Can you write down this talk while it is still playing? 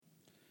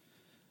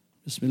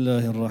بسم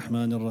الله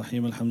الرحمن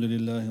الرحيم الحمد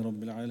لله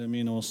رب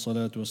العالمين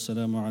والصلاة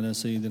والسلام على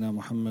سيدنا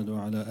محمد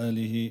وعلى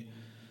آله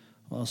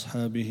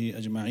وأصحابه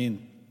أجمعين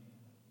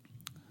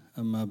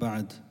أما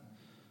بعد.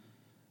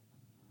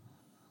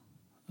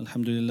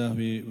 Alhamdulillah,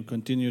 we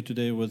continue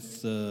today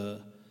with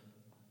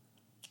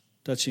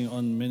touching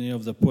on many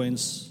of the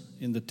points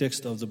in the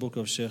text of the book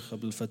of Sheikh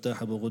Abdul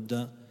Fattah Abu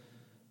Ghudda,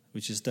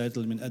 which is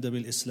titled Min Adab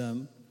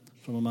al-Islam,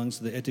 from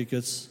amongst the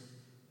etiquettes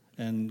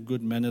and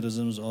good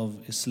mannerisms of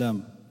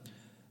Islam.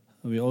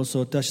 We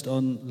also touched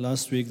on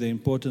last week the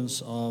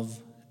importance of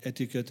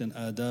etiquette and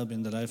adab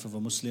in the life of a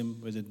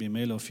Muslim, whether it be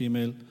male or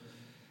female.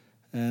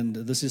 And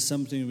this is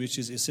something which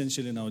is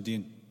essential in our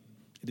deen.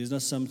 It is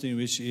not something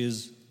which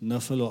is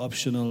nafil or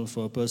optional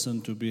for a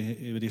person to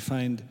be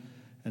refined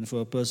and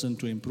for a person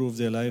to improve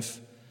their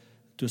life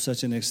to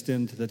such an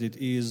extent that it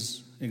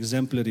is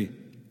exemplary.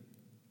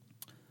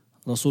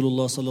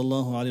 Rasulullah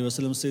sallallahu alayhi wa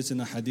sallam says in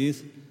a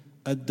hadith,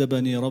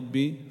 "Addabani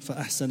Rabbi fa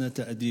ahsana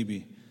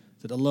ta'dibi."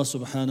 That Allah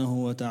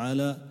subhanahu wa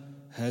ta'ala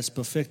has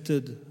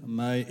perfected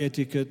my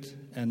etiquette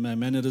and my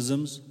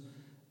mannerisms,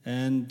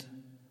 and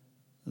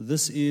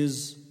this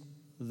is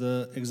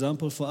the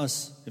example for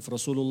us. If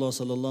Rasulullah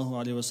sallallahu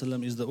alaihi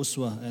wasallam is the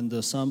uswa and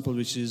the sample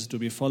which is to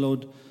be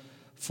followed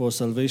for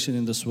salvation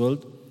in this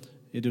world,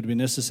 it would be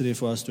necessary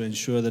for us to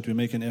ensure that we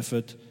make an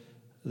effort,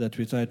 that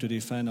we try to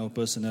refine our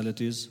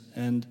personalities.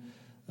 And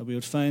we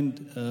would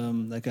find,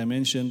 like I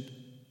mentioned,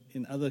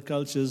 in other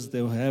cultures,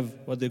 they will have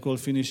what they call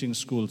finishing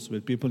schools,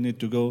 where people need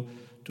to go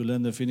to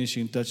learn the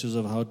finishing touches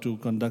of how to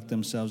conduct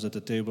themselves at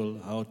a table,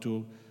 how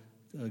to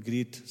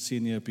greet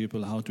senior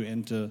people, how to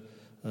enter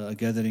a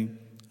gathering.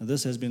 And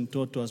this has been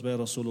taught to us by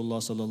Rasulullah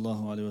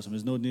sallallahu alaihi wasallam.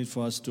 There's no need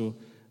for us to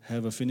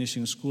have a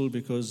finishing school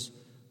because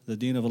the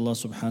deen of Allah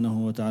subhanahu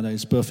wa ta'ala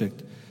is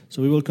perfect.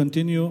 So we will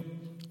continue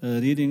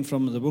reading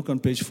from the book on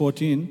page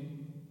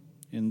 14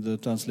 in the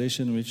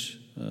translation which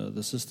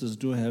the sisters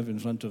do have in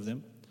front of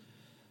them.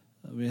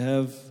 We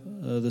have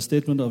the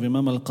statement of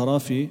Imam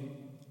al-Qarafi.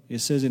 He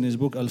says in his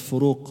book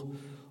Al-Furuq,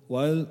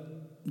 while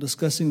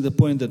discussing the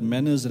point that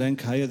manners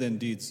rank higher than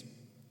deeds.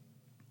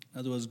 In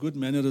other words, good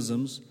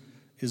mannerisms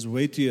is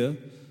weightier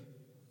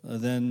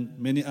than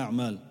many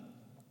a'mal.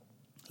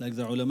 Like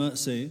the ulama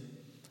say,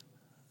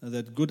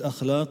 that good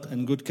akhlaq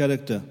and good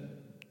character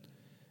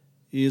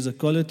is a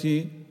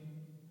quality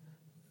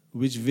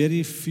which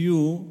very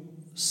few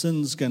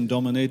sins can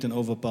dominate and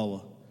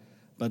overpower.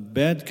 But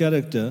bad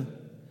character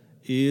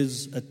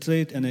is a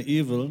trait and an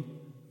evil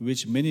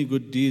which many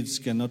good deeds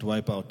cannot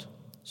wipe out.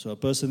 So a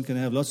person can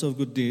have lots of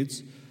good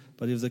deeds,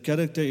 but if the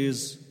character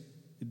is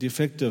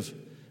defective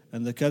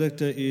and the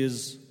character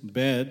is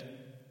bad,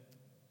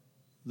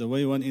 the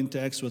way one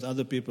interacts with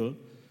other people,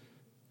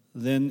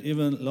 then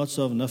even lots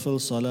of nafil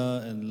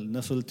salah and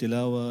nafil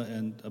tilawa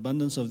and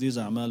abundance of these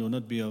a'mal will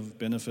not be of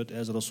benefit,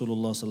 as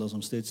Rasulullah sallallahu alaihi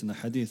wasallam states in the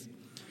hadith.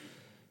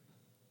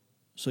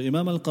 So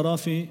Imam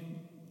al-Qarafi,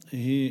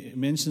 he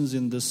mentions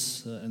in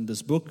this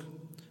book,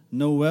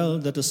 know well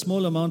that a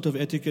small amount of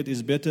etiquette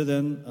is better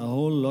than a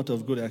whole lot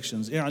of good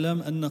actions.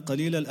 اعلم أن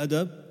قليل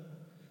الأدب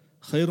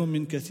خير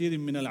من كثير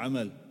من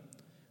العمل.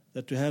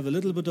 That to have a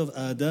little bit of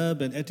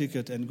adab and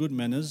etiquette and good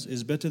manners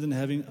is better than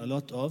having a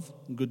lot of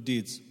good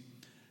deeds.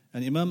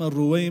 And Imam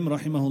al-Ruwaym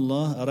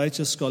rahimahullah, a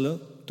righteous scholar,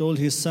 told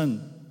his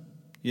son,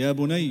 يا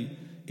بني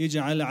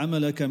اجعل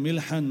عملك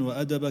ملحا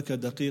وأدبك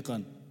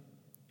دقيقا.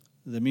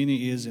 The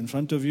meaning is, in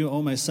front of you,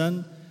 O my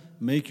son,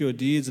 make your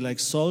deeds like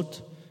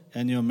salt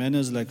and your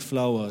manners like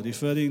flour,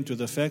 referring to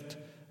the fact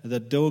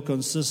that dough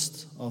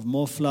consists of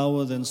more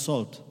flour than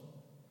salt.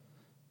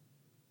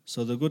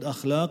 So the good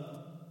akhlaq,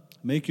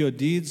 make your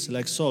deeds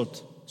like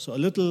salt. So a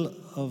little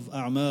of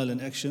a'mal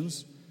and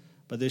actions,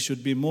 but there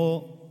should be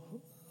more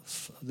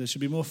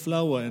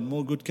flour and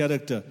more good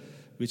character,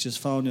 which is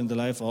found in the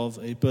life of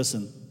a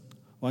person.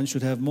 One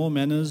should have more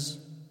manners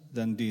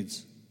than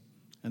deeds.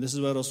 And this is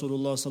why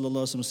Rasulullah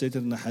sallallahu alaihi wasallam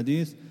stated in the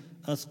hadith,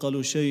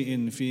 أثقل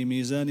شيء في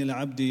ميزان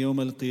العبد يوم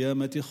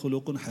القيامة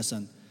خلق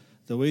حسن.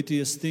 The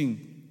weightiest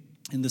thing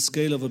in the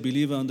scale of a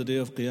believer on the day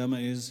of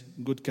Qiyamah is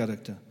good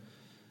character.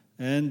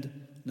 And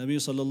Nabi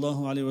sallallahu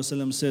alaihi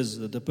wasallam says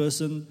that the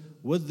person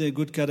with their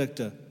good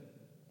character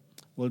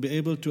will be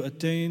able to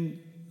attain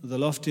the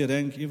lofty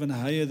rank even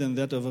higher than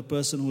that of a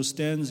person who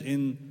stands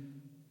in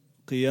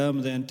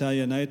Qiyam the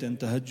entire night and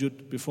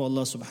tahajjud before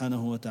Allah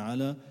subhanahu wa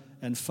ta'ala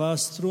and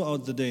fasts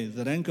throughout the day.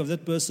 The rank of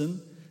that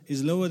person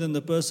is lower than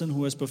the person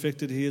who has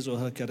perfected his or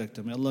her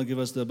character. May Allah give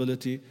us the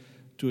ability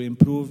to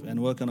improve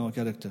and work on our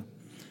character.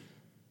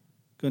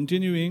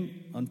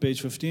 Continuing on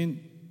page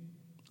 15,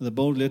 the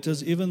bold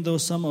letters, even though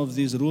some of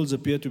these rules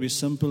appear to be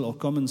simple or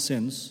common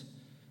sense,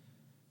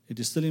 it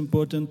is still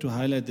important to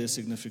highlight their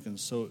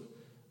significance. So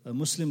a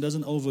Muslim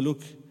doesn't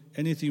overlook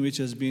anything which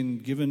has been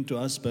given to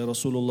us by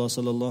Rasulullah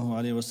sallallahu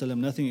alaihi wasallam.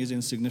 Nothing is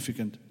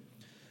insignificant.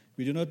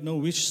 We do not know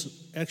which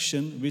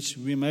action, which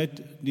we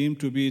might deem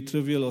to be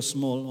trivial or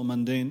small or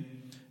mundane,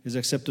 is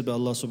accepted by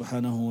Allah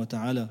subhanahu wa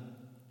ta'ala.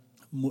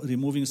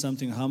 Removing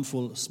something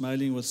harmful,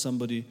 smiling with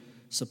somebody,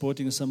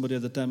 supporting somebody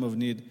at the time of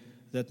need,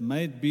 that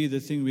might be the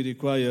thing we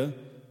require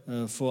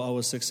for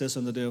our success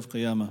on the day of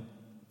Qiyamah.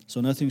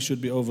 So nothing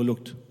should be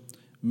overlooked.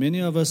 Many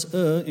of us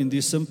err in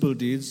these simple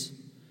deeds,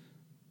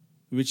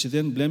 which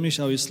then blemish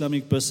our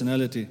Islamic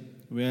personality,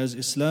 whereas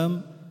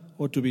Islam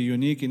ought to be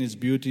unique in its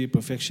beauty,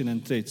 perfection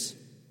and traits.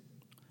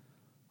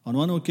 On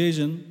one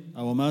occasion,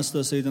 our master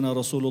Sayyidina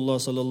Rasulullah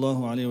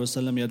sallallahu alayhi wa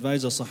sallam, he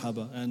advised the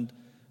Sahaba, and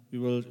we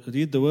will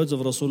read the words of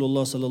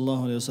Rasulullah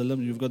sallallahu alayhi wa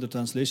sallam. You've got the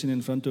translation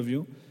in front of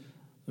you.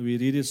 We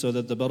read it so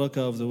that the barakah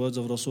of the words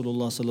of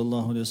Rasulullah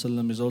sallallahu alayhi wa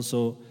sallam is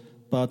also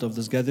part of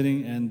this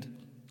gathering, and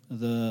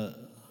the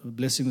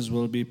blessings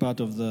will be part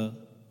of the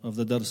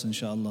dars,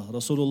 inshallah.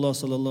 Rasulullah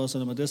sallallahu alayhi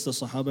wa sallam addressed the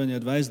Sahaba and he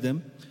advised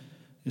them.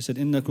 He said,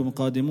 إِنَّكُمْ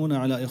قَادِمُونَ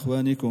عَلَى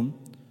إِخْوَانِكُمْ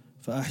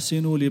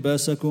فَأَحْسِنُوا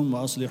لِبَاسَكُمْ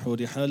وَأَصْلِحُوا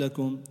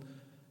رِحَالَكُمْ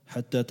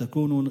حَتَّى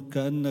تَكُونُوا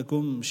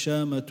كَأَنَّكُمْ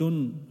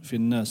شَامَةٌ فِي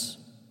النَّاسِ.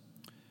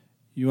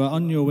 You are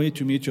on your way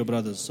to meet your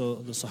brothers. So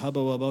the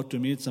Sahaba were about to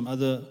meet some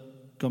other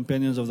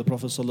companions of the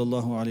Prophet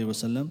sallallahu alaihi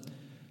wasallam.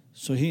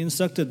 So he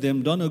instructed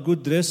them, don a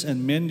good dress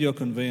and mend your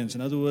conveyance.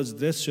 In other words,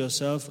 dress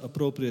yourself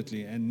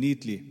appropriately and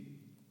neatly.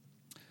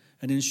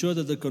 And ensure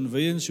that the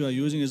conveyance you are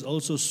using is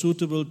also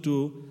suitable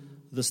to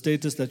the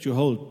status that you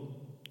hold,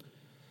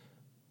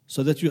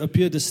 so that you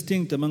appear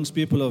distinct amongst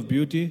people of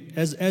beauty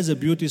as a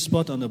beauty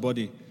spot on the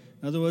body.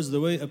 In other words, the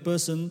way a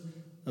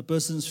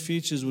person's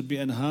features would be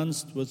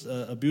enhanced with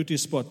a beauty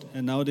spot,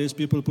 and nowadays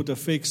people put a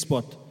fake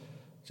spot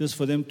just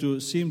for them to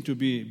seem to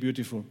be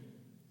beautiful.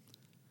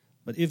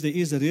 But if there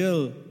is a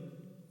real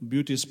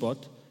beauty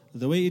spot,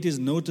 the way it is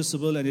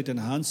noticeable and it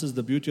enhances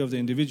the beauty of the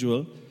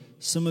individual.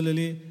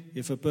 Similarly,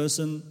 if a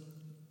person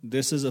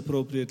dresses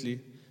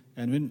appropriately,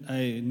 and when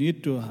I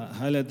need to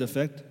highlight the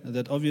fact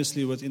that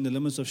obviously within the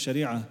limits of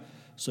Sharia,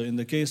 so in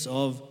the case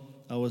of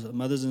our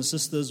mothers and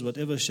sisters,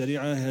 whatever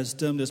Sharia has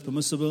termed as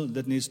permissible,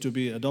 that needs to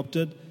be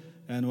adopted,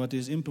 and what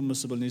is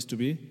impermissible needs to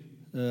be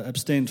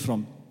abstained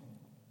from.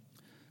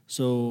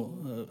 So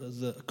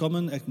the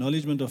common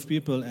acknowledgement of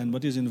people and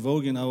what is in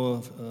vogue in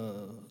our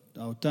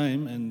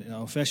time and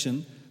our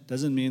fashion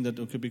doesn't mean that,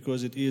 okay,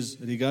 because it is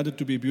regarded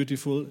to be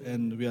beautiful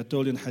and we are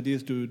told in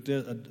hadith to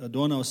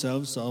adorn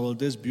ourselves, so I will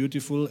dress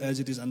beautiful as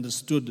it is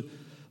understood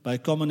by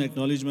common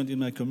acknowledgement in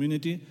my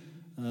community,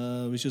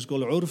 which is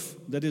called urf,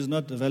 that is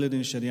not valid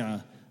in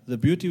Sharia. The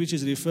beauty which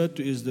is referred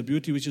to is the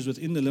beauty which is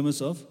within the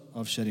limits of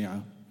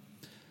Sharia.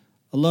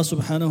 Allah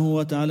subhanahu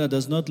wa ta'ala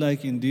does not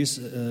like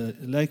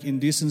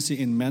indecency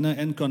in manner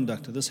and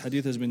conduct. This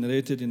hadith has been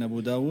narrated in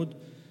Abu Dawud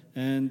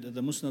and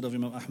the Musnad of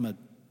Imam Ahmad.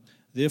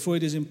 Therefore,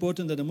 it is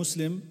important that a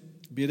Muslim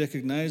be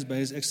recognized by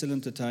his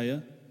excellent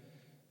attire,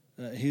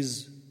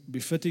 his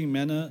befitting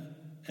manner,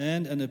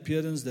 and an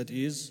appearance that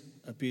is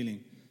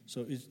appealing.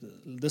 So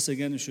this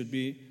again should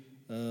be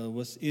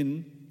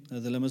within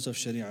the limits of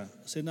Sharia.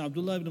 Sayyidina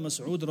Abdullah ibn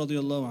Mas'ud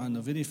radiyallahu anhu,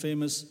 a very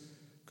famous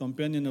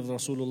companion of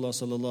Rasulullah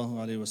sallallahu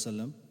alayhi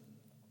wasallam.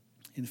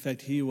 In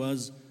fact, he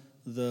was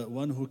the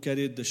one who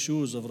carried the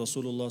shoes of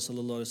Rasulullah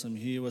sallallahu alayhi wasallam.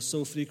 He was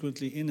so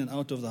frequently in and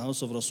out of the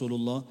house of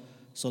Rasulullah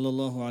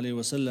sallallahu alayhi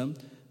wasallam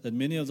that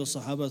many of the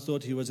Sahaba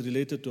thought he was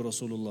related to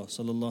Rasulullah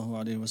sallallahu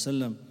alayhi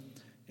wasallam.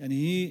 And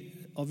he,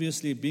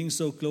 obviously being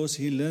so close,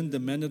 he learned the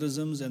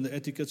mannerisms and the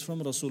etiquettes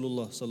from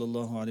Rasulullah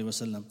sallallahu alayhi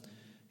wasallam.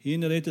 He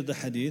narrated the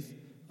hadith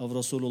of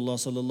Rasulullah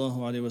sallallahu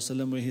alayhi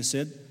wasallam where he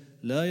said,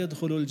 لا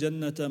يدخل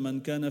الجنة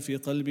من كان في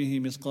قلبه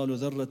مثقال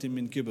ذرة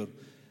من كبر.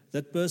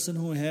 That person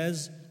who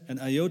has an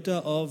iota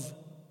of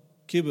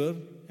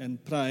kibr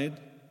and pride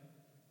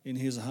in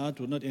his heart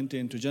would not enter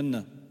into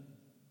Jannah.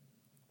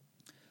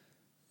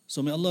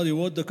 So may Allah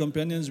reward the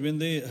companions when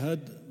they heard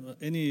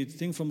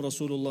anything from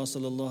Rasulullah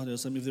sallallahu alaihi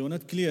wasallam. If they were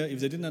not clear,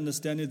 if they didn't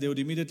understand it, they would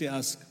immediately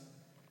ask.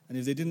 And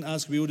if they didn't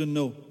ask, we wouldn't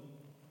know.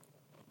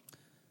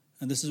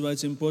 And this is why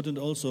it's important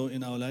also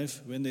in our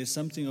life, when there is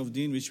something of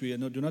deen which we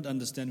do not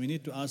understand, we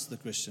need to ask the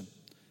question.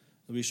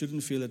 We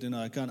shouldn't feel that,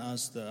 I can't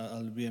ask,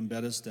 I'll be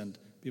embarrassed and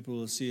people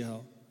will see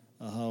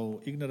how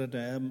ignorant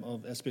I am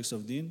of aspects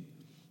of deen.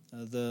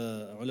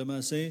 The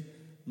ulama say,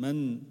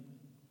 Man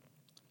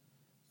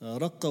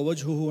رق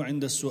وجهه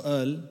عند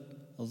السؤال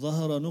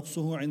ظهر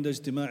نقصه عند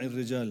اجتماع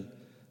الرجال.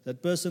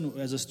 That person,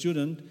 as a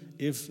student,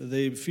 if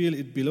they feel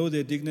it below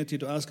their dignity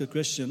to ask a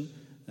question,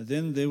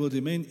 then they will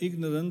remain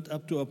ignorant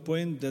up to a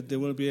point that they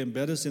will be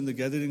embarrassed in the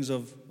gatherings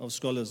of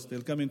scholars.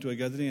 They'll come into a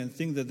gathering and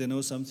think that they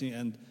know something,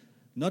 and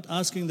not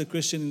asking the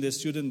question in their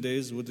student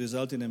days would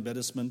result in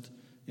embarrassment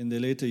in their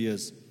later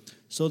years.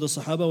 So the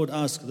Sahaba would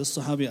ask, this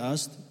Sahabi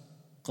asked,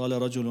 قال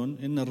رجل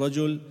إن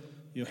الرجل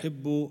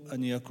يحب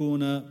أن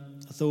يكون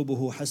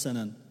ثوبه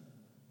حسنا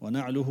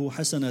ونعله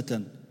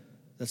حسنة.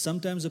 That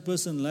sometimes a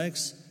person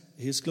likes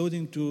his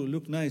clothing to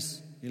look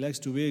nice. He likes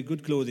to wear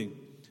good clothing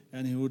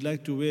and he would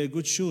like to wear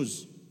good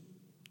shoes.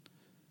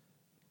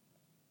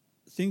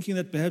 Thinking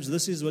that perhaps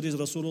this is what is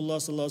Rasulullah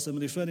sallallahu alaihi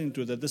wasallam referring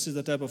to, that this is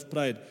the type of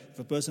pride. If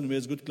a person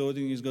wears good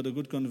clothing, he's got a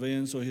good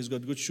conveyance or he's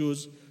got good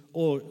shoes,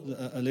 or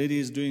a lady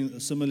is doing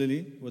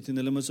similarly within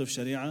the limits of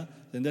Sharia,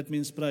 then that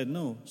means pride.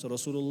 No. So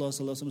Rasulullah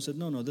sallallahu alaihi wasallam said,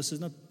 no, this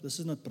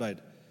is not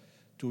pride.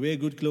 To wear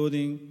good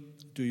clothing,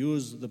 to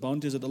use the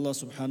bounties that Allah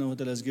subhanahu wa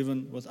ta'ala has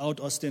given without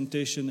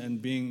ostentation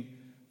and being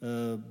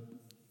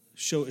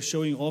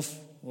showing off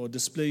or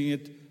displaying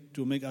it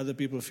to make other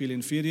people feel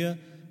inferior.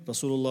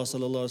 Rasulullah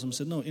sallallahu alaihi wasallam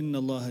said, no, inna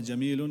Allah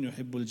jamilun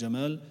yuhibbul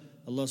jamal.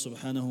 Allah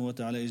subhanahu wa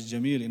ta'ala is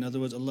jameel. In other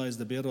words, Allah is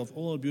the bearer of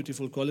all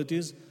beautiful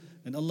qualities,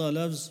 and Allah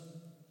loves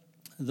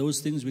those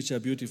things which are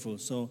beautiful.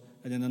 So,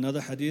 and in another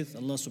hadith,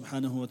 Allah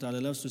subhanahu wa ta'ala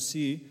loves to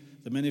see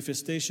the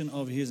manifestation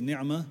of His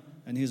ni'mah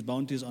and His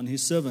bounties on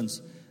His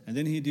servants. And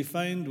then He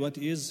defined what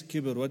is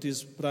kibr, what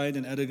is pride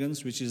and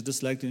arrogance, which is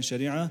disliked in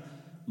Sharia.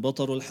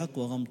 Batarul haq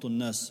wa ghamtun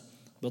nas.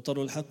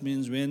 Batarul haq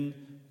means when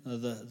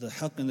the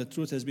haq and the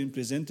truth has been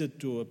presented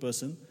to a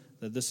person,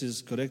 that this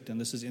is correct and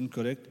this is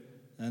incorrect,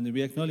 and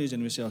we acknowledge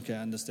and we say, okay, I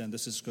understand,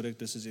 this is correct,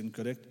 this is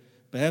incorrect.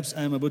 Perhaps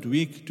I am a bit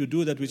weak to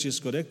do that which is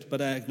correct,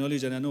 but I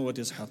acknowledge and I know what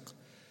is haq.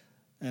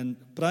 And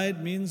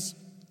pride means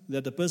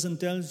that the person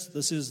tells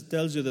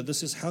you that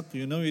this is haq,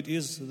 you know it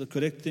is the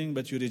correct thing,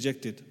 but you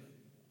reject it.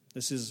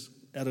 This is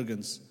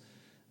arrogance.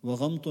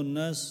 وَغَمْطُ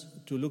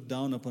النَّاسِ, to look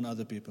down upon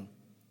other people,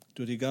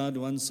 to regard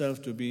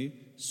oneself to be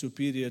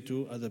superior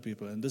to other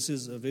people. And this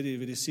is a very,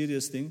 very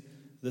serious thing.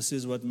 This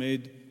is what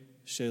made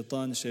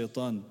shaitan,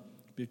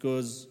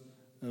 because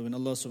when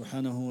Allah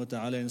subhanahu wa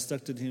ta'ala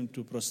instructed him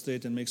to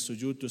prostrate and make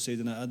sujood to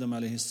Sayyidina Adam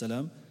alayhi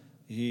salam,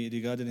 he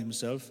regarded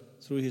himself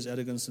through his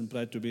arrogance and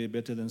pride to be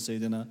better than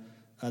Sayyidina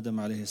Adam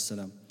alayhi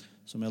salam.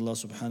 So may Allah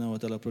subhanahu wa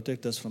ta'ala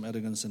protect us from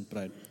arrogance and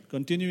pride.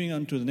 Continuing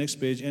on to the next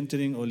page,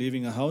 entering or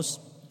leaving a house.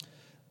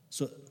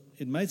 So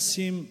it might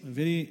seem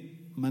very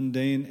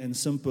mundane and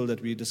simple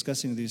that we're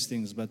discussing these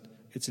things, but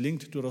it's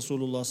linked to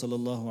Rasulullah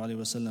sallallahu alaihi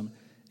wasallam.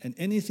 And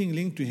anything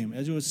linked to him,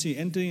 as you will see,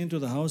 entering into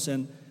the house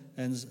and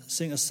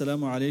saying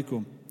Assalamu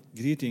alaikum,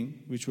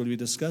 greeting, which will be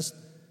discussed,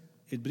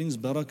 it brings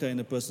barakah in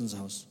a person's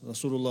house.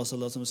 Rasulullah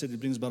sallallahu alaihi wasallam said it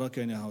brings barakah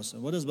in your house.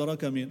 And what does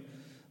barakah mean?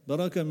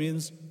 Barakah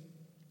means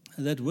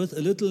that with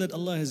a little that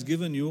Allah has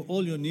given you,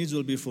 all your needs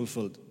will be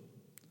fulfilled.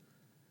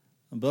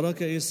 And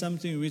barakah is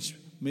something which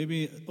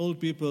maybe old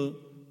people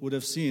would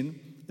have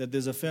seen, that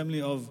there's a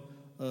family of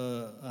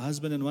a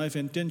husband and wife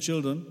and 10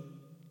 children,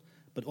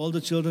 but all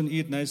the children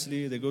eat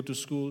nicely, they go to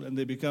school and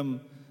they become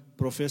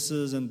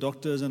professors and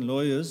doctors and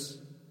lawyers,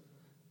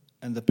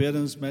 and the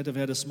parents might have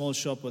had a small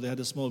shop or they had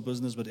a small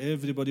business, but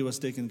everybody was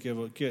taken care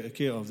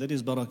of. That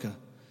is barakah.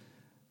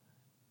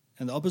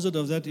 And the opposite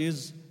of that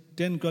is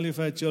 10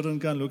 qualified children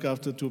can't look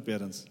after 2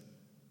 parents.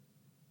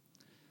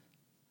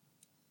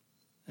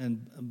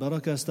 And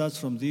barakah starts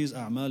from these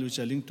a'mal which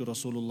are linked to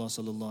Rasulullah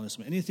sallallahu alaihi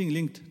wasallam. Anything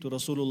linked to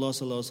Rasulullah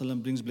sallallahu alaihi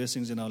wasallam brings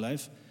blessings in our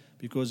life,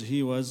 because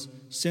he was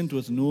sent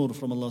with nur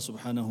from Allah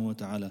subhanahu wa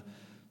ta'ala.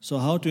 So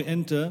how to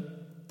enter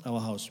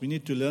our house? We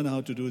need to learn how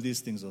to do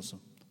these things also.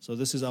 So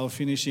this is our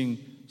finishing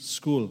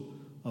school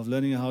of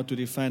learning how to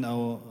refine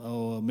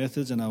our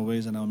methods and our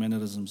ways and our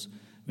mannerisms.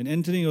 When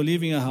entering or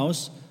leaving a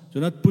house, do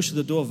not push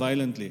the door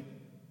violently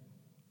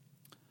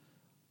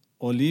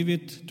or leave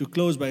it to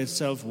close by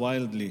itself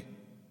wildly.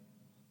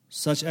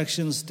 Such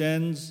action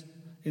stands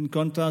in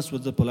contrast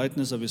with the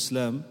politeness of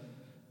Islam,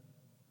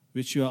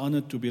 which you are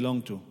honored to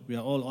belong to. We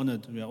are all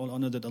honored. We are all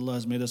honored that Allah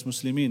has made us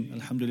Muslimin.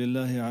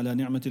 Alhamdulillahi ala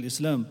ni'matil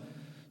Islam.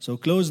 So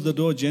close the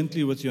door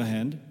gently with your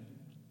hand.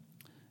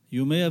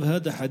 You may have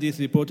heard the hadith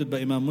reported by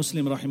Imam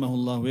Muslim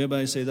rahimahullah,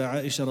 whereby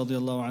Sayyidah Aisha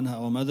radiallahu anha,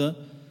 our mother,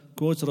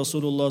 quotes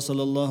Rasulullah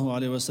sallallahu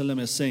alayhi wa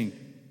sallam as saying,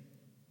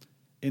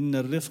 إِنَّ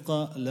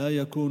الرِّفْقَ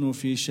لَا يَكُونُ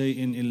فِي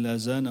شَيْءٍ إِلَّا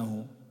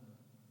زَانَهُ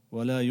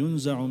وَلَا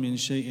يُنْزَعُ مِنْ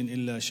شَيْءٍ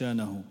إِلَّا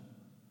شَانَهُ.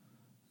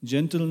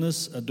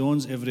 Gentleness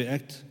adorns every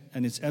act,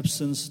 and its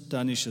absence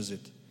tarnishes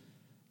it.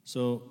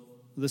 So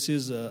this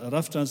is a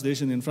rough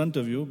translation in front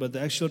of you, but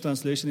the actual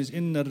translation is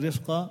إِنَّ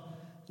الرِّفْقَ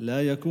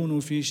لَا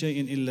يَكُونُ فِي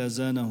شَيْءٍ إِلَّا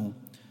زَانَهُ.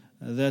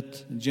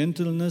 That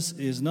gentleness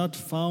is not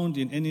found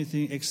in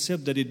anything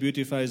except that it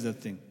beautifies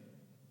that thing.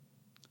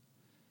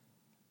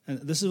 And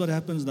this is what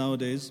happens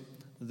nowadays.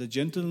 The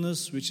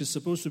gentleness which is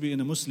supposed to be in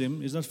a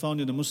Muslim is not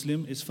found in a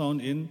Muslim, it's found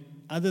in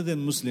other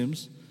than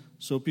Muslims.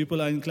 So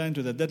people are inclined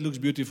to that. That looks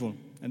beautiful.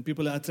 And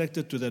people are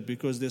attracted to that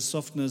because there's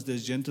softness,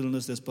 there's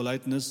gentleness, there's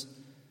politeness,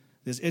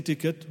 there's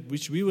etiquette,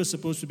 which we were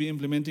supposed to be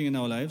implementing in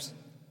our lives.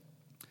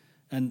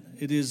 And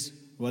it is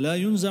وَلَا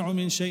يُنْزَعُ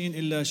مِنْ شَيْءٍ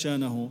إِلَّا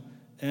شَانَهُ.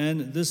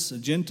 And this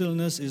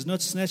gentleness is not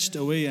snatched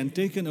away and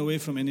taken away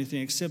from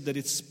anything except that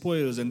it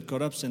spoils and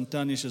corrupts and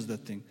tarnishes that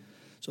thing.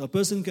 So a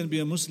person can be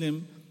a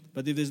Muslim,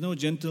 but if there's no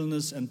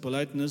gentleness and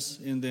politeness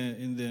in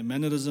their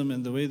mannerism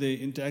and the way they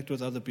interact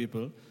with other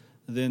people,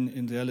 then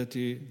in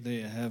reality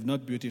they have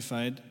not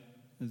beautified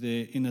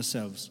their inner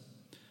selves.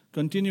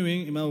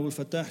 Continuing, Imam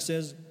al-Fattah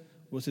says,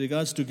 with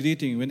regards to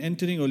greeting, when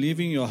entering or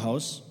leaving your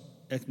house,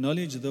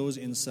 acknowledge those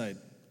inside.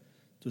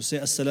 To say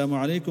Assalamu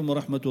alaikum wa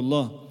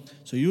rahmatullah.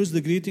 So use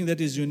the greeting that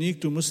is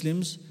unique to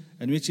Muslims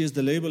and which is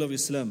the label of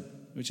Islam,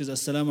 which is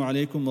Assalamu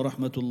alaikum wa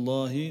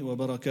rahmatullahi wa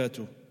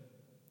barakatuh.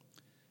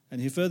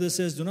 And he further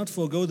says, do not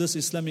forego this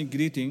Islamic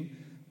greeting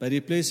by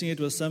replacing it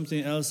with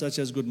something else such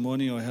as good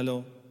morning or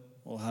hello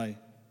or hi.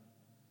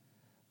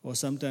 Or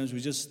sometimes we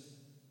just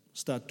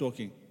start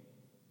talking.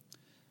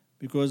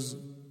 Because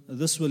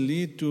this will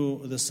lead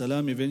to the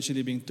salam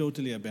eventually being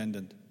totally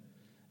abandoned.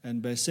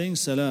 And by saying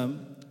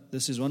salam,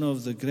 this is one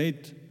of the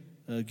great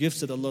gifts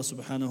that Allah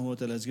subhanahu wa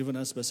ta'ala has given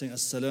us by saying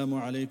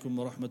Assalamu alaikum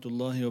wa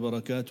rahmatullahi wa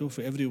barakatuh.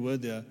 For every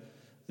word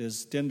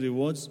there's 10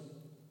 rewards.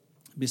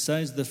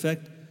 Besides the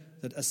fact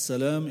that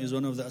As-Salam is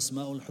one of the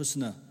Asma'ul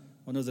Husna,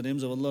 one of the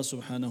names of Allah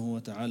subhanahu wa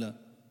ta'ala.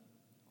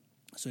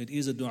 So it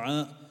is a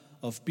dua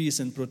of peace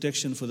and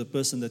protection for the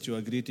person that you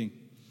are greeting.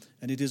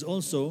 And it is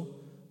also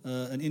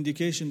an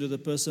indication to the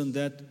person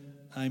that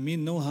I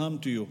mean no harm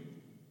to you.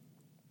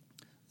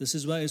 This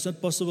is why it's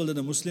not possible that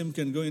a Muslim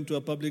can go into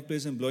a public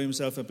place and blow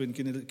himself up and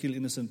kill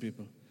innocent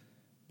people.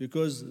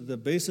 Because the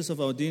basis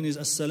of our deen is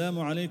Assalamu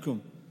alaikum.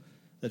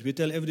 That we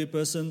tell every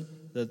person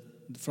that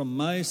from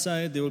my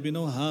side there will be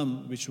no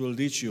harm which will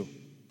reach you.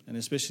 And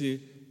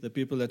especially the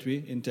people that we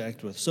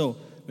interact with. So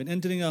when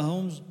entering our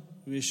homes,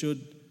 we should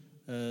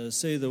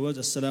say the words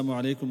Assalamu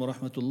alaikum wa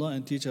rahmatullah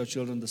and teach our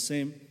children the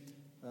same.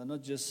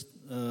 Not just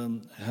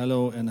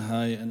hello and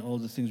hi and all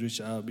the things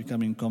which are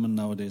becoming common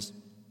nowadays.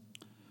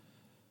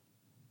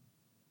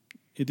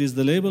 It is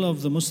the label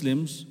of the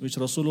Muslims which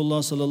Rasulullah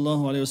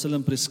sallallahu alaihi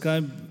wasallam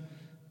prescribed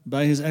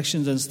by his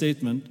actions and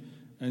statement,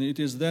 and it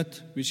is that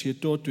which he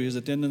taught to his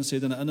attendants,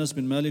 Sayyidina Anas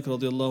bin Malik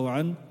radiallahu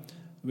an,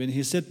 when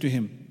he said to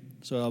him,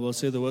 so I will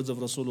say the words of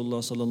Rasulullah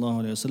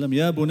sallallahu alaihi wasallam,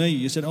 Ya bunay,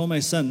 he said, oh my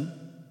son,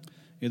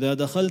 إذا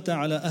دخلت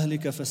على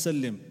أهلك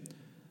فسلم.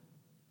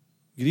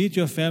 Greet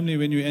your family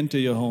when you enter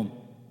your home.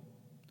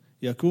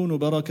 يكون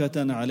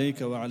بركة عليك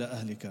وعلى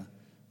أهلك.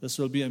 This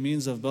will be a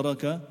means of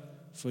barakah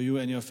for you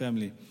and your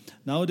family.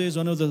 Nowadays,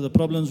 one of the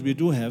problems we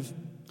do have,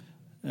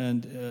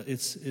 and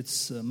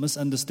it's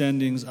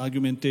misunderstandings,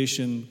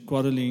 argumentation,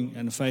 quarreling,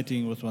 and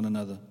fighting with one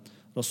another.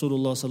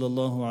 Rasulullah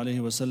sallallahu alaihi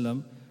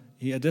wasallam,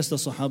 he addressed the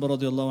Sahaba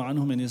radiallahu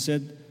anhum and he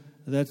said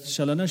that,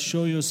 shall I not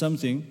show you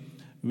something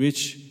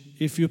which,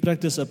 if you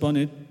practice upon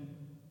it,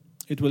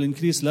 it will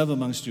increase love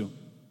amongst you.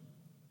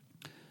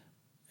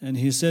 And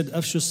he said,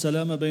 Afshu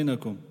salama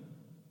bainakum.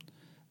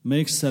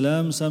 Make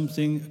salam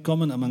something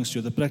common amongst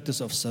you, the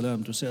practice of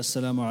salam, to say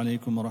Assalamu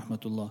alaikum wa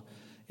rahmatullah.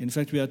 In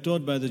fact, we are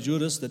taught by the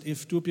jurists that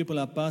if two people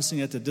are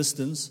passing at a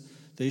distance,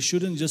 they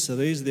shouldn't just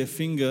raise their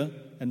finger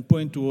and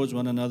point towards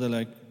one another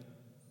like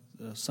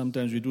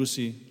sometimes we do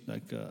see,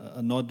 like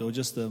a nod or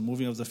just the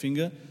moving of the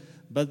finger.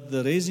 But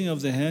the raising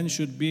of the hand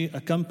should be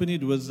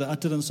accompanied with the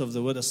utterance of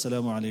the word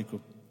Assalamu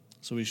alaikum.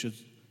 So we should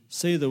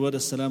say the word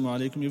Assalamu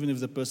alaikum even if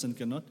the person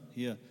cannot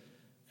hear.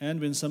 And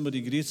when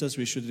somebody greets us,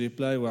 we should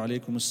reply, Wa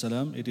alaikum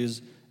assalam. It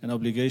is an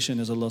obligation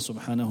as Allah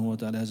subhanahu wa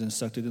ta'ala has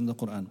instructed in the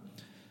Quran.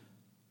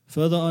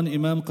 Further on,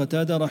 Imam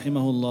Qatada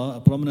rahimahullah, a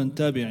prominent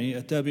tabi'i.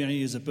 A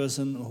tabi'i is a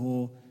person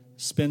who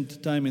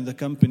spent time in the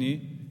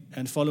company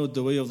and followed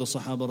the way of the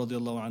Sahaba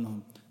radiallahu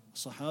anhum.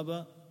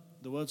 Sahaba,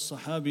 the word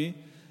Sahabi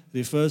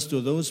refers to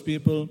those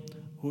people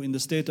who in the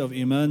state of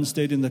Iman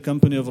stayed in the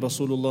company of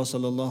Rasulullah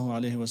sallallahu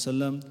alaihi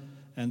wasallam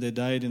and they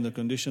died in the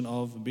condition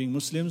of being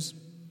Muslims.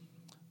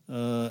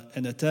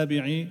 And a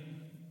tabi'i,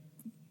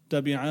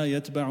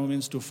 tabi'a yatba'u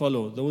means to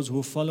follow. Those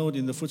who followed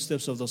in the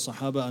footsteps of the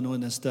Sahaba are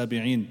known as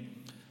tabi'in.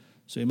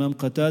 So Imam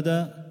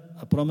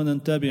Qatada, a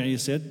prominent tabi'i,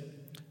 said,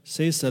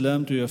 say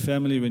salam to your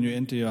family when you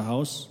enter your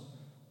house,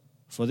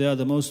 for they are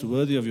the most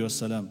worthy of your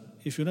salam.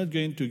 If you're not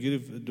going to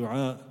give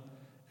dua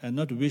and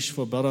not wish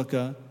for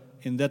barakah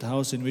in that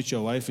house in which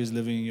your wife is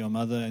living, your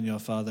mother and your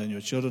father and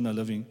your children are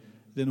living,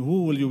 then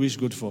who will you wish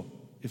good for?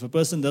 If a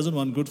person doesn't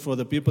want good for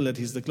the people that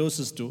he's the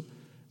closest to,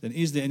 then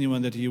is there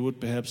anyone that he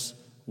would perhaps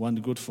want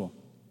good for?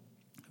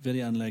 Very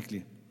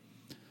unlikely.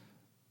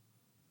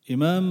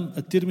 Imam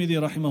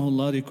At-Tirmidhi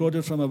rahimahullah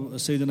recorded from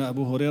Sayyidina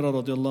Abu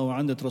Hurairah radiallahu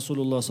anhu that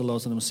Rasulullah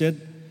sallallahu alaihi wasallam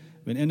said,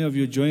 when any of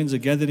you joins a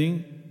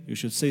gathering, you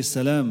should say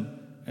salam.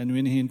 And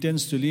when he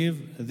intends to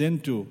leave, then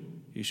too,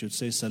 he should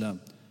say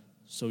salam.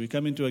 So we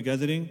come into a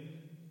gathering,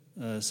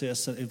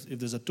 if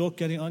there's a talk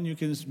carrying on, you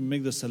can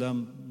make the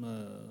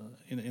salam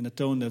in a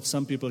tone that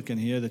some people can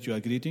hear that you are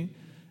greeting.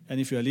 And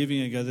if you are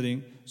leaving a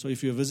gathering, so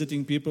if you're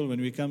visiting people, when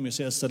we come, we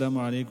say Assalamu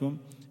alaikum.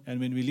 And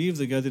when we leave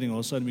the gathering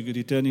also, and we're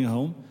returning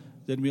home,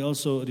 then we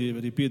also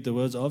repeat the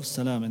words of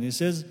salam. And he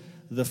says,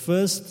 the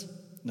first,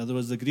 in other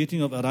words, the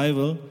greeting of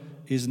arrival,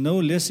 is no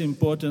less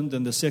important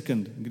than the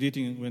second,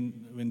 greeting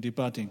when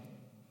departing.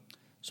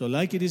 So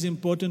like it is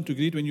important to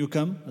greet when you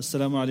come,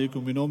 Assalamu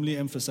alaikum, we normally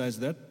emphasize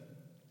that.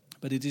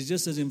 But it is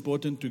just as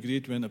important to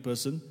greet when a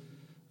person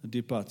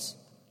departs.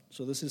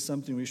 So this is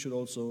something we should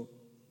also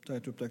try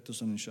to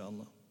practice on,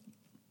 inshallah.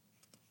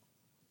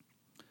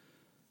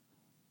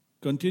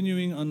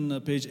 Continuing on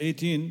page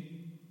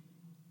 18,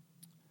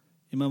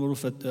 Imam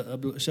Shaykh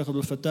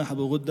Abdul Fattah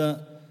Abu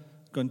Ghudda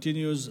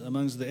continues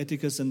amongst the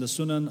etiquettes and the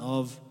sunan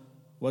of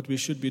what we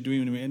should be doing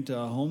when we enter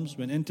our homes.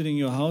 When entering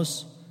your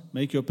house,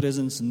 make your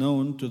presence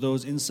known to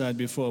those inside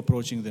before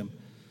approaching them,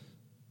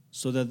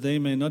 so that they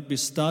may not be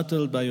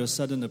startled by your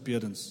sudden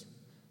appearance.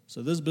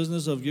 So this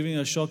business of giving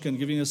a shock and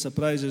giving a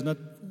surprise is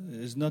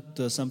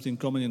not something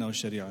common in our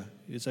Sharia.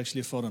 It's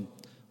actually foreign.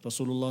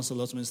 Rasulullah sallallahu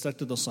alaihi wasallam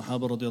instructed the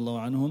Sahaba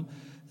radiallahu anhum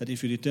that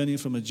if you're returning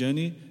from a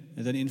journey,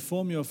 then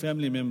inform your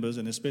family members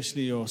and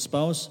especially your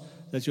spouse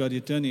that you are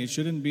returning. It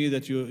shouldn't be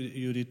that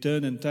you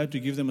return and try to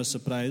give them a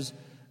surprise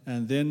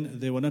and then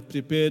they were not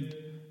prepared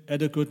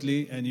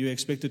adequately and you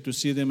expected to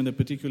see them in a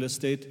particular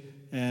state,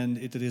 and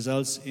it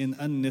results in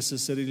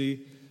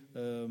unnecessarily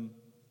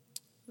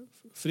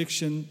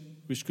friction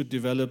which could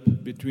develop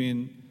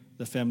between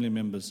the family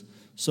members.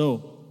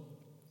 So,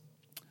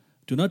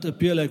 do not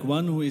appear like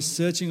one who is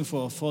searching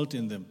for a fault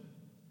in them.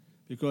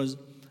 Because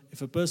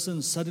if a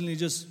person suddenly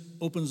just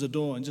opens the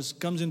door and just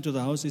comes into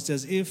the house, it's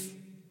as if,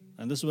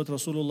 and this is what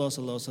Rasulullah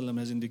ﷺ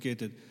has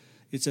indicated,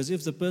 it's as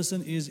if the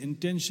person is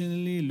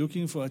intentionally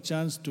looking for a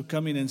chance to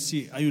come in and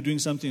see, are you doing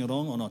something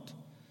wrong or not?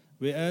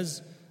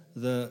 Whereas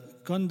the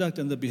conduct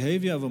and the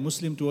behavior of a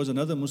Muslim towards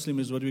another Muslim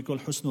is what we call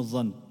husnul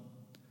dhan.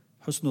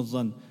 Husnul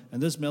dhan.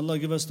 And this, may Allah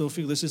give us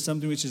tawfiq, this is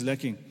something which is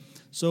lacking.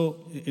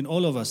 So, in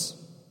all of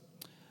us,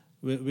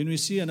 when we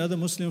see another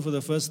Muslim for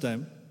the first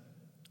time,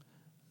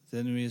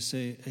 then we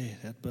say, hey,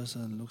 that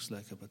person looks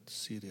like a bit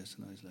serious.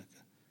 He's like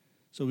a...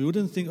 So we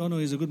wouldn't think, oh no,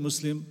 he's a good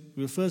Muslim.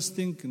 We'll first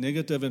think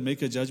negative and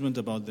make a judgment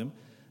about them.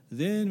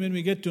 Then when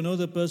we get to know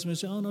the person, we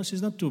say, oh no,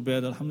 she's not too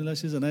bad. Alhamdulillah,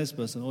 she's a nice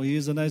person. Oh, he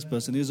is a nice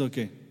person. He's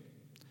okay.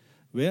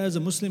 Whereas a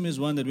Muslim is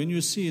one that when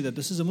you see that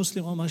this is a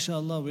Muslim, oh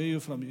mashallah, where are you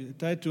from? You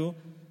try to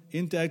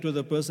interact with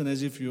the person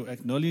as if you're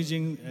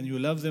acknowledging and you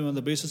love them on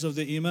the basis of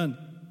their iman.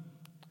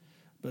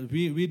 But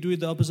we do it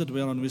the opposite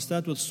way around. We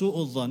start with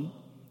su'ul dhan,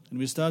 and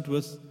we start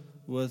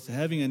with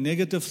having a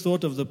negative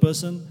thought of the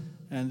person,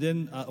 and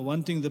then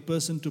wanting the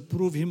person to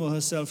prove him or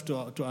herself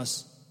to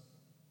us.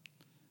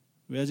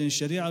 Whereas in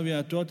Sharia we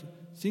are taught,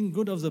 think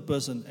good of the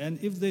person, and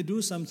if they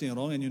do something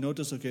wrong and you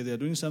notice, okay, they are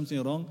doing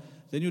something wrong,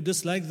 then you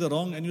dislike the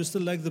wrong and you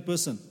still like the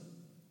person.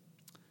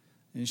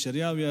 In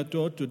Sharia we are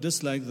taught to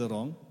dislike the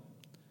wrong,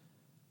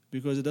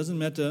 because it doesn't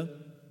matter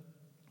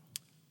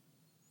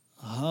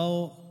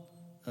how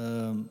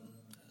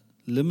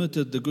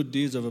limited the good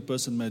deeds of a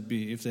person might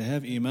be. If they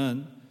have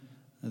iman,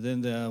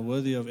 then they are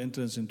worthy of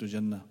entrance into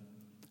Jannah.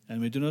 And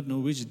we do not know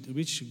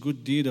which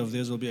good deed of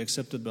theirs will be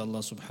accepted by Allah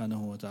subhanahu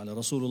wa ta'ala.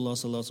 Rasulullah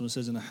sallallahu alaihi wasallam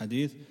says in a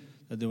hadith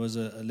that there was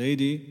a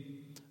lady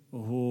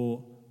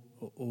who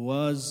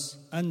was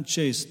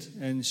unchaste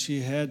and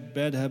she had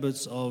bad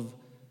habits of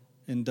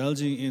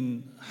indulging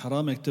in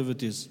haram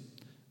activities.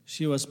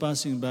 She was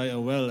passing by a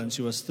well and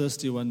she was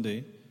thirsty one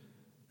day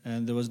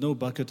and there was no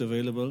bucket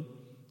available.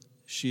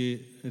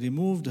 She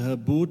removed her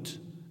boot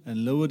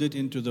and lowered it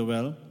into the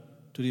well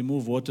to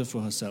remove water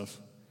for herself.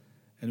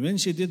 And when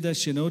she did that,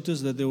 she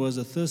noticed that there was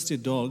a thirsty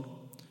dog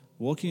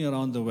walking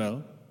around the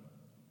well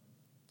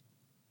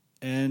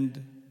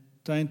and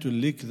trying to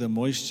lick the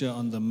moisture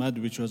on the mud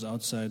which was on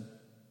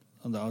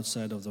the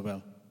outside of the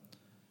well.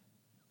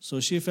 So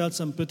she felt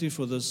some pity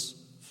for this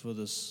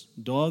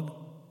dog.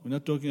 We're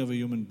not talking of a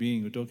human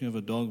being, we're talking of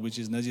a dog which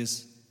is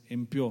najis,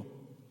 impure.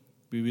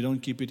 We don't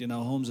keep it in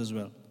our homes as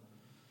well.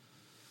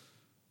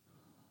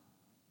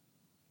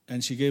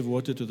 And she gave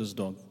water to this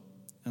dog.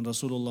 And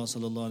Rasulullah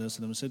sallallahu alaihi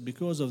wasallam said,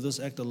 because of this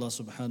act, Allah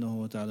subhanahu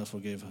wa ta'ala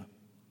forgave her.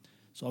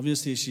 So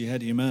obviously she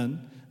had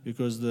iman,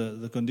 because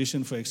the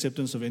condition for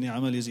acceptance of any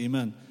amal is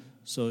iman.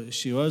 So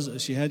she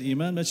had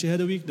iman, but she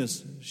had a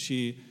weakness.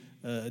 She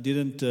was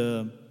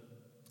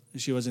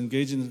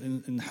engaged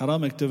in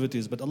haram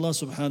activities. But Allah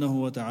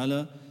subhanahu wa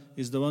ta'ala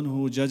is the one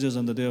who judges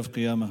on the day of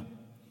Qiyamah.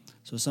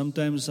 So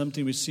sometimes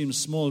something which seems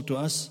small to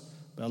us,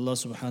 but Allah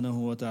subhanahu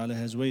wa ta'ala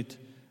has weight.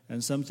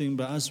 And something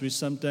by us which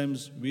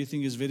sometimes we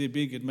think is very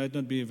big, it might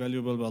not be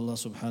valuable by Allah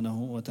subhanahu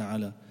wa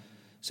ta'ala.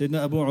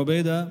 Sayyidina Abu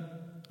Ubaidah,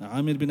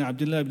 Amir bin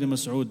Abdullah ibn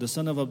Mas'ud, the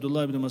son of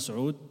Abdullah ibn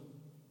Mas'ud,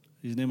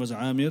 his name was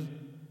Amir,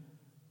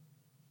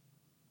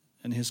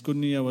 and his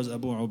kunya was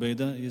Abu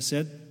Ubaidah. He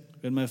said,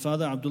 when my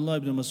father Abdullah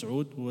ibn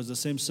Mas'ud, who was the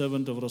same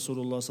servant of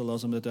Rasulullah sallallahu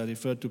alaihi wasallam that I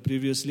referred to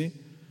previously,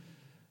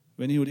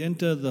 when he would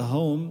enter the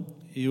home,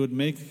 he would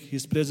make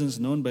his presence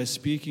known by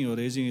speaking or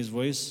raising his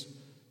voice,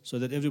 so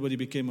that everybody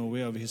became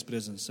aware of his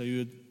presence. So you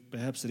would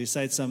perhaps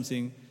recite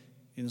something.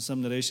 In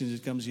some narrations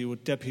it comes, he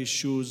would tap his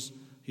shoes,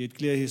 he'd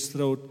clear his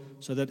throat,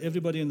 so that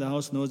everybody in the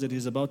house knows that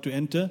he's about to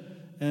enter,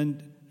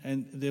 and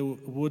they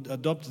would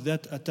adopt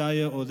that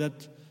attire or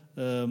that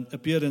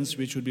appearance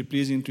which would be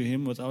pleasing to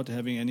him without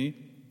having any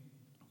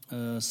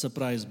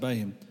surprise by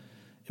him.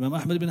 Imam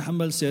Ahmad bin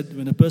Hanbal said,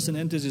 when a person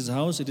enters his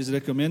house, it is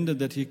recommended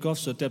that he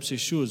coughs or taps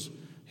his shoes.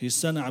 His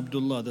son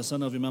Abdullah, the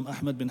son of Imam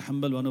Ahmad bin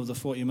Hanbal, one of the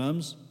 4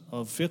 imams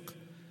of fiqh,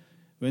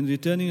 when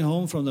returning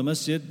home from the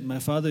masjid, my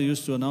father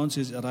used to announce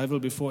his arrival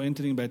before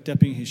entering by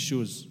tapping his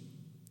shoes.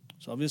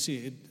 So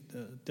obviously,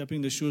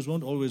 tapping the shoes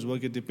won't always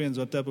work. It depends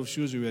what type of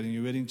shoes you're wearing.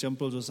 You're wearing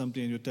champals or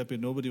something and you tap it,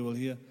 nobody will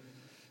hear.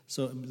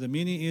 So the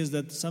meaning is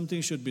that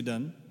something should be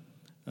done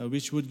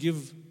which would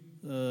give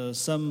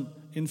some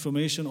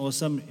information or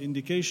some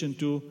indication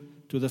to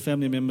the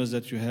family members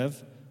that you have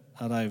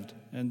arrived.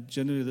 And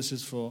generally this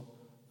is for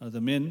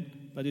the men,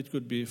 but it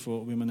could be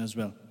for women as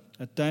well.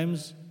 At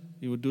times,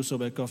 he would do so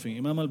by coughing.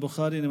 Imam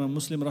al-Bukhari and Imam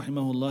Muslim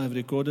rahimahullah have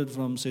recorded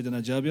from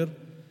Sayyidina Jabir.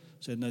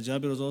 Sayyidina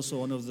Jabir was also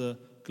one of the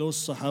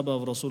close Sahaba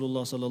of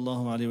Rasulullah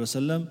sallallahu alaihi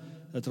wasallam,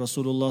 that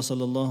Rasulullah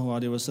sallallahu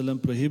alaihi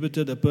wasallam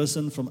prohibited a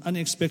person from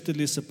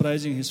unexpectedly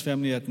surprising his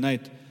family at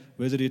night,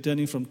 whether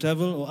returning from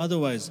travel or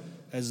otherwise,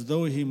 as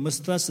though he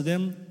mistrusts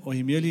them or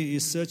he merely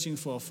is searching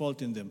for a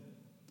fault in them.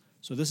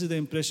 So this is the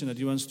impression that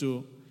he wants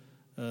to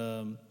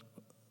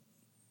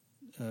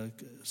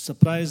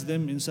surprise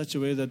them in such a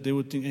way that they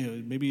would think,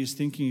 hey, maybe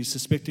he's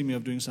suspecting me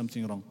of doing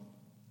something wrong.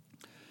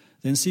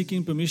 Then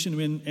seeking permission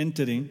when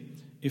entering,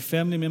 if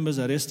family members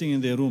are resting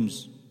in their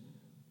rooms.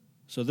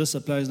 So this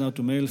applies now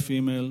to male,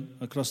 female,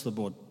 across the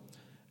board.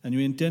 And you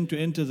intend to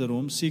enter the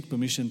room, seek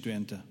permission to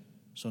enter.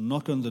 So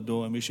knock on the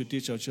door, and we should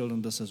teach our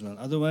children this as well.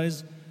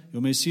 Otherwise, you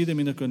may see them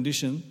in a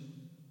condition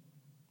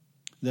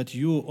that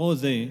you or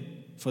they,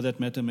 for that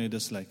matter, may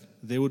dislike.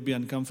 They would be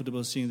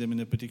uncomfortable seeing them in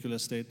a particular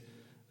state.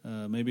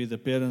 Maybe the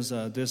parents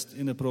are dressed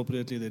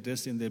inappropriately, they're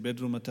dressed in their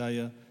bedroom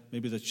attire.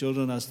 Maybe the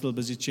children are still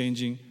busy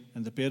changing,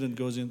 and the parent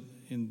goes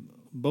in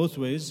both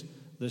ways.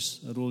 This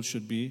rule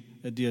should be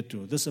adhered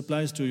to. This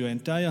applies to your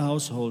entire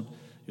household,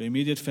 your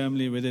immediate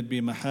family, whether it be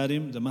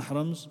maharim, the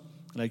mahrams,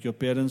 like your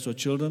parents or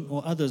children,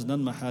 or others,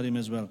 non-maharim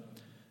as well.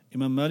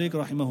 Imam Malik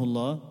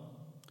rahimahullah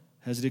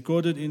has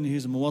recorded in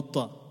his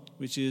Muwatta,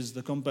 which is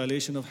the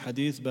compilation of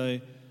hadith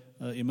by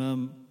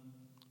Imam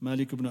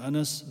Malik ibn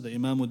Anas, the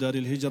Imam Dar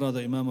al-Hijra,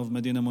 the Imam of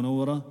Medina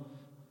Munawwara,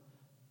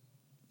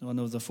 one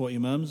of the four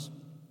Imams,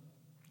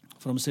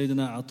 from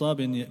Sayyidina Ata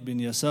bin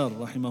Yasar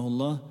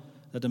rahimahullah,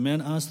 that a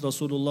man asked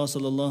Rasulullah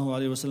sallallahu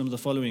alayhi wa sallam the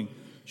following: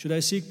 should I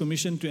seek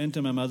permission to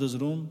enter my mother's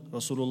room?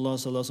 Rasulullah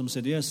sallallahu alayhi wa sallam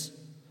said yes.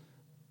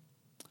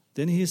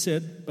 Then he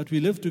said, but we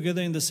live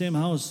together in the same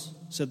house,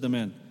 said the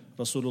man.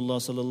 Rasulullah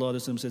sallallahu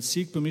alayhi wa sallam said,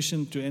 seek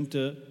permission to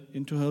enter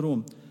into her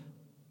room.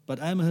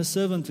 But I am her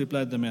servant,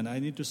 replied the man. I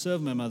need to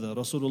serve my mother.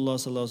 Rasulullah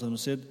sallallahu alayhi wa sallam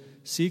said,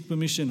 seek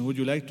permission. Would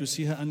you like to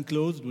see her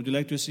unclothed? Would you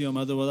like to see your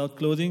mother without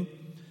clothing?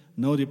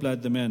 No,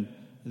 replied the man.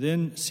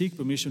 Then seek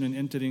permission in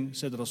entering,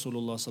 said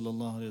Rasulullah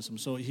sallallahu alayhi wa sallam.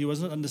 So he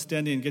was not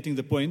understanding and getting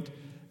the point.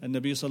 And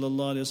Nabi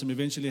sallallahu alayhi wa sallam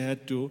eventually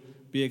had to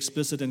be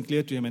explicit and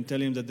clear to him and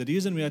tell him that the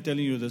reason we are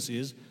telling you this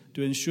is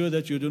to ensure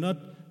that you do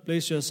not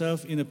place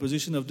yourself in a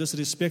position of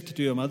disrespect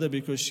to your mother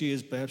because she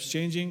is perhaps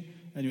changing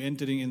and you're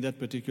entering in that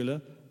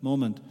particular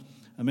moment.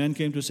 A man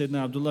came to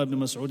Sayyidina Abdullah ibn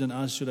Mas'ud and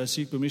asked, should I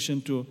seek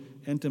permission to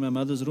enter my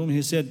mother's room?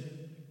 He said,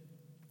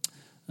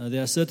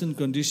 there are certain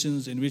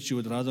conditions in which you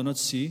would rather not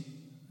see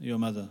your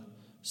mother.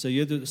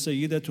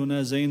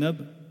 Sayyidatuna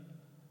Zainab,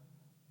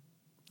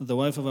 the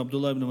wife of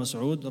Abdullah ibn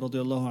Mas'ud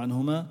radiyallahu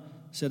anhuma,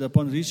 said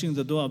upon reaching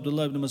the door,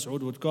 Abdullah ibn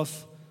Mas'ud would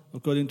cough.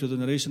 According to the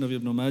narration of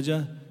Ibn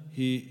Majah,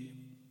 he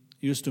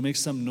used to make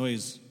some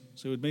noise.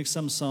 So he would make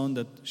some sound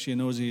that she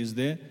knows he is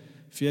there,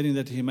 fearing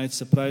that he might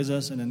surprise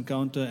us and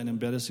encounter an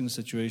embarrassing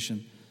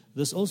situation.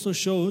 This also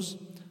shows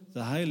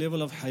the high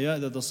level of haya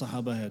that the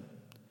Sahaba had.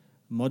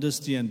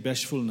 Modesty and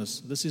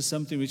bashfulness. This is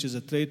something which is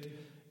a trait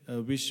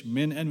which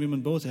men and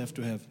women both have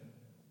to have.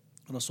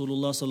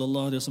 Rasulullah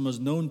sallallahu alaihi wasallam was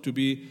known to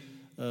be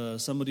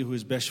somebody who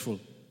is bashful.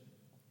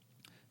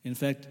 In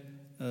fact,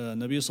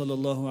 Nabi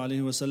sallallahu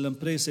alaihi wasallam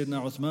praised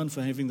Sayyidina Uthman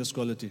for having this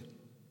quality.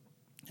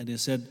 And he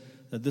said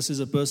that this is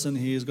a person,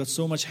 he has got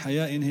so much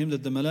haya in him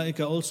that the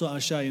malaika also are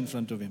shy in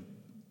front of him.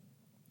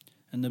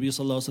 And Nabi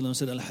sallallahu alaihi wasallam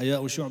said,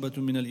 al-haya'u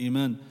shu'batun min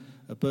al-iman.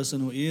 A person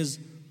who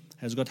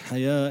has got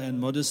haya and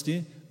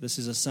modesty, this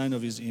is a sign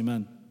of his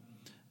iman.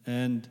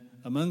 And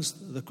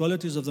amongst the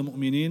qualities of the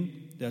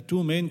mu'mineen, there are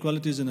two main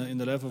qualities in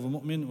the life of a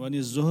mu'min. One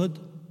is zuhud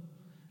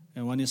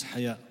and one is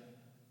haya.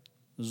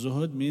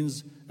 Zuhud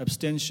means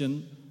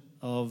abstention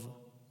of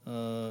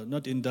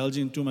not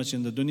indulging too much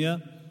in the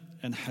dunya,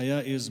 and haya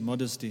is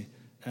modesty.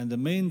 And the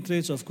main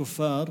traits of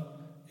kuffar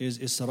is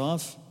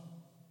israf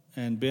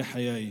and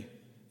behayai.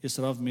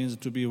 Israf means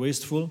to be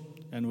wasteful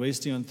and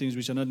wasting on things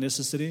which are not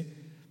necessary,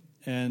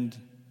 and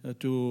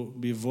to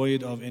be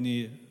void of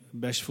any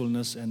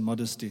bashfulness and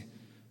modesty.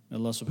 May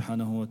Allah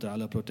subhanahu wa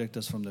ta'ala protect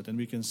us from that. And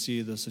we can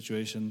see the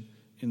situation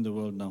in the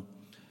world now.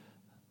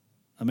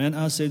 A man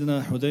asked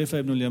Sayyidina Hudayfa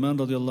ibn al-Yaman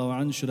radiallahu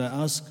anhu, should I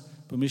ask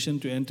permission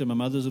to enter my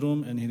mother's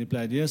room? And he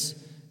replied, yes.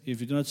 If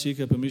you do not seek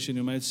her permission,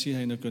 you might see her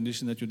in a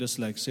condition that you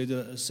dislike.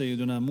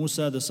 Sayyidina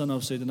Musa, the son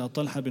of Sayyidina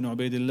Talha bin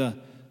Ubaidillah.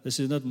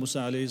 This is not Musa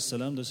alayhi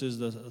salam, this is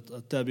the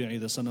tabi'i,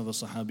 the son of a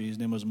sahabi. His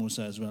name was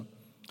Musa as well.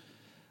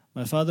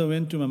 My father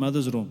went to my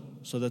mother's room.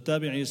 So the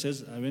tabi'i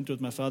says, I went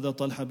with my father,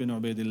 Talha bin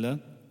Ubaidillah.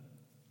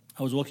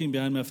 I was walking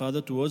behind my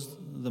father towards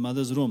the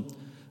mother's room.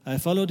 I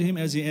followed him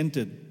as he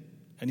entered,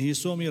 and he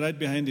saw me right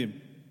behind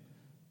him.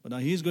 But now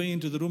he's going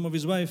into the room of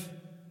his wife,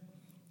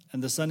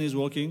 and the son is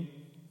walking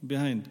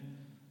behind.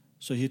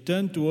 So he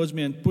turned towards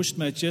me and pushed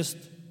my chest,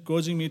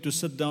 causing me to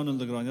sit down on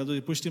the ground. In other words,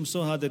 he pushed him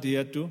so hard that he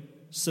had to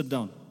sit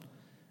down.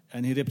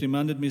 And he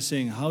reprimanded me,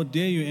 saying, how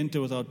dare you enter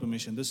without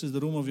permission? This is the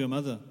room of your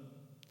mother.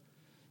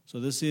 So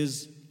this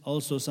is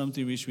also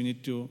something which we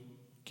need to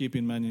keep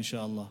in mind,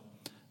 inshallah.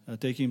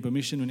 Taking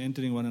permission when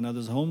entering one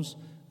another's homes.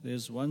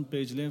 There's one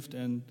page left,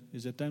 and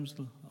is there time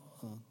still?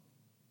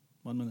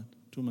 1 minute,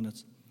 2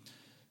 minutes.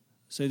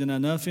 Sayyidina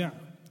Nafi',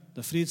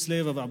 the freed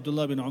slave of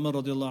Abdullah bin Umar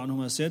radiallahu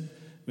anhu, said,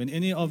 when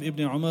any of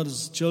Ibn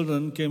Umar's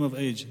children came of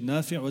age,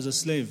 Nafi' was a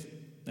slave.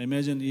 I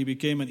imagine he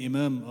became an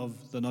imam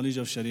of the knowledge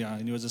of Sharia,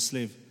 and he was a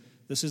slave.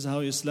 This is how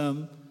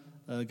Islam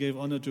gave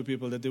honor to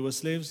people, that they were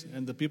slaves,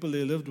 and the people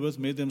they lived with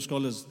made them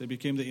scholars. They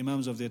became the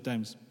imams of their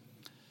times.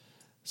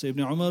 So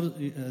Ibn Umar,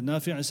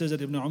 Nafi' says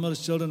that Ibn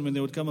Umar's children, when they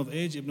would come of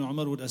age, Ibn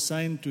Umar would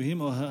assign to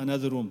him or her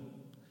another room.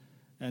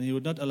 And he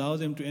would not allow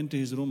them to enter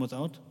his room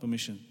without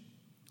permission.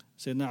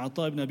 Sayyidina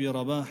Ata ibn Abi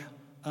Rabah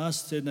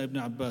asked Sayyidina Ibn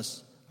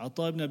Abbas.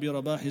 Ata ibn Abi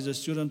Rabah is a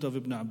student of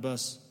Ibn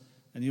Abbas,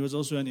 and he was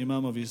also an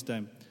imam of his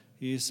time.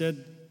 He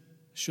said,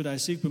 should I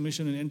seek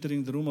permission in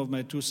entering the room of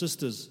my two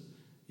sisters?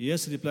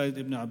 Yes, replied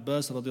Ibn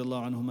Abbas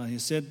radiallahu anhuma. He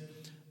said,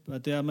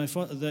 but they are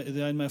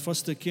in my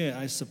foster care.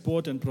 I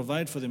support and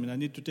provide for them, and I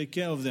need to take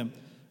care of them.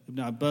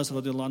 Ibn Abbas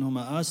radiallahu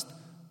anhuma asked,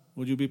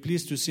 would you be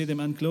pleased to see them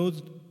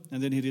unclothed?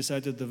 And then he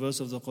recited the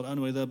verse of the Quran,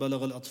 وَإِذَا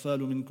بَلَغَ الْأَطْفَالُ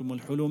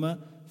مِنْكُمُ الْحُلُمَ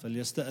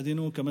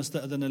فَلْيَسْتَأْذِنُوا كَمَا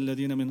اسْتَأْذَنَ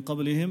الَّذِينَ مِنْ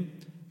قَبْلِهِمْ.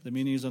 The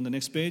meaning is on the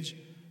next page.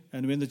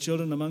 And when the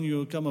children among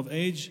you come of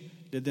age,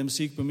 let them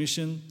seek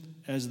permission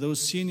as those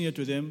senior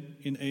to them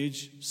in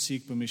age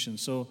seek permission.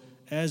 So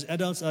as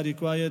adults are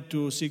required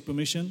to seek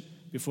permission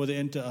before they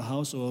enter a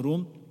house or a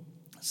room,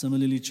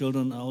 similarly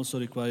children are also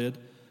required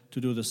to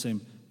do the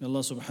same. May Allah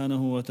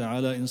subhanahu wa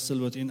ta'ala instill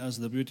within us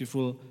the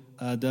beautiful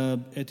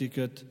adab,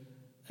 etiquette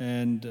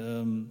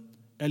and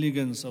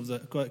elegance of the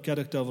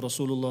character of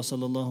Rasulullah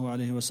sallallahu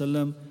alayhi wa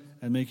sallam,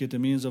 and make it a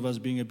means of us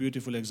being a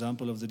beautiful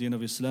example of the deen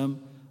of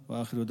Islam.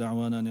 Wa akhiru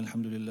da'wana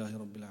alhamdulillahi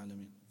rabbil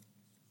alameen.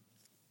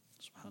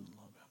 Subhanallah.